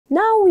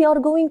Now we are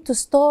going to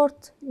start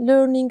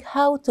learning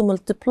how to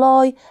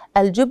multiply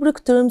algebraic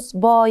terms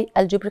by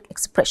algebraic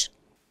expression.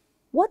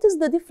 What is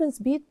the difference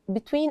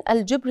between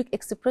algebraic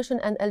expression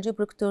and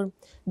algebraic term?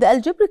 The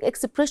algebraic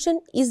expression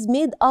is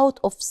made out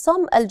of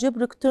some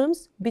algebraic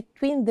terms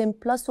between them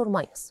plus or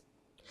minus.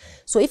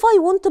 So if I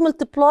want to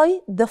multiply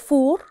the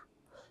 4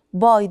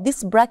 by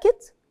this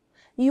bracket,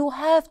 you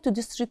have to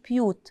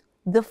distribute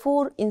the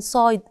 4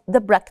 inside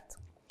the bracket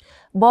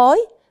by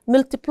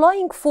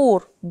multiplying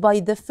 4 by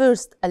the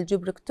first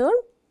algebraic term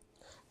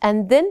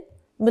and then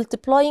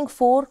multiplying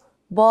 4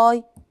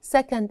 by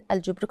second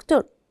algebraic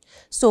term.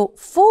 So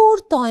 4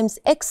 times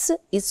x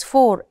is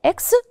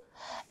 4x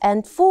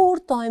and 4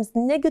 times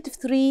negative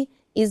 3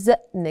 is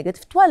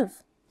negative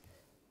 12.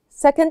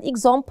 Second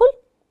example.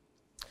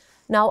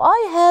 Now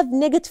I have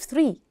negative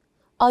 3.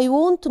 I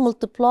want to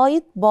multiply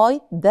it by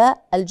the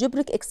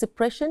algebraic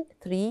expression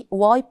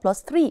 3y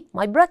plus 3,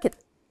 my bracket.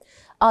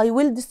 I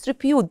will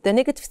distribute the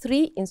negative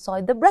 3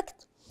 inside the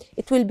bracket.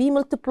 It will be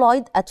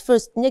multiplied at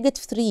first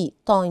negative 3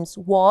 times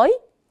y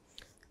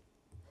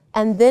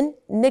and then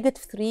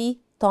negative 3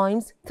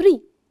 times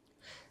 3.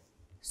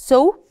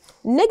 So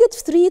negative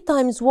 3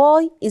 times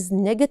y is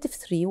negative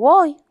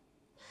 3y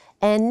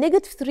and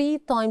negative 3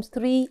 times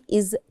 3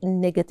 is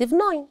negative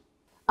 9.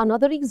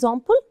 Another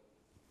example,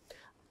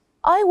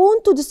 I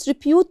want to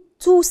distribute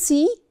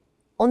 2c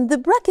on the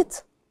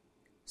bracket.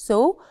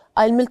 So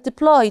I'll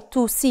multiply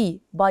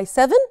 2c by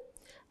 7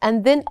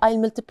 and then I'll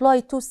multiply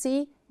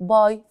 2c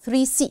by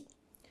 3c.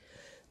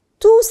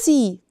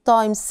 2c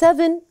times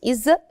 7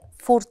 is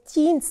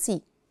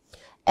 14c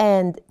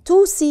and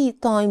 2c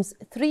times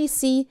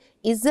 3c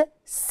is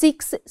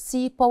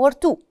 6c power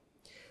 2.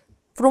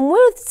 From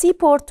where c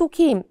power 2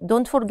 came,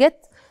 don't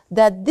forget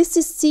that this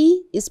is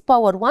c is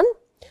power 1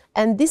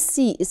 and this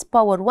c is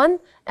power 1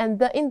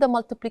 and in the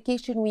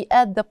multiplication we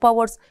add the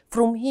powers.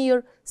 From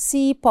here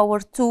c power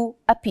 2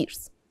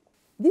 appears.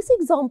 This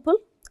example,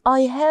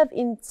 I have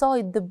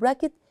inside the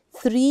bracket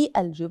 3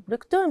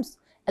 algebraic terms.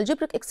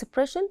 Algebraic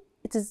expression,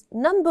 it is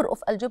number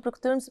of algebraic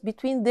terms,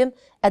 between them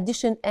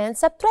addition and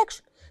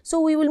subtraction. So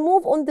we will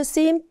move on the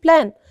same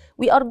plan.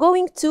 We are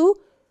going to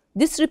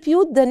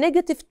distribute the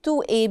negative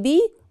 2ab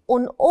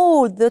on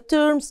all the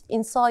terms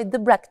inside the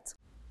bracket.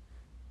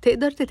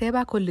 تقدر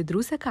تتابع كل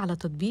دروسك على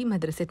تطبيق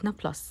مدرستنا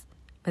بلس.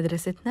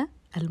 مدرستنا،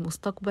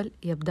 المستقبل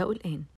يبدأ الآن.